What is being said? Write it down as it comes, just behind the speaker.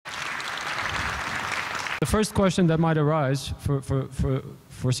The first question that might arise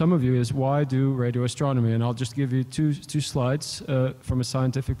for some of you is, why do radio astronomy? And I'll just give you two slides from a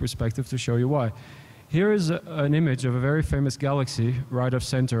scientific perspective to show you why. Here is an image of a very famous galaxy right of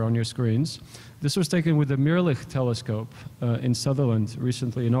center on your screens. This was taken with the Mirlich telescope in Sutherland,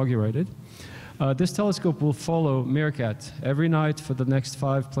 recently inaugurated. This telescope will follow Meerkat. Every night for the next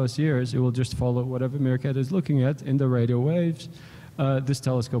 5+ years, it will just follow whatever Meerkat is looking at in the radio waves. This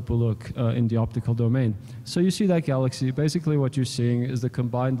telescope will look in the optical domain. So you see that galaxy. Basically what you're seeing is the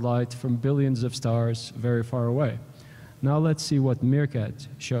combined light from billions of stars very far away. Now let's see what Meerkat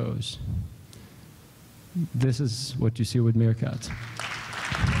shows. This is what you see with Meerkat.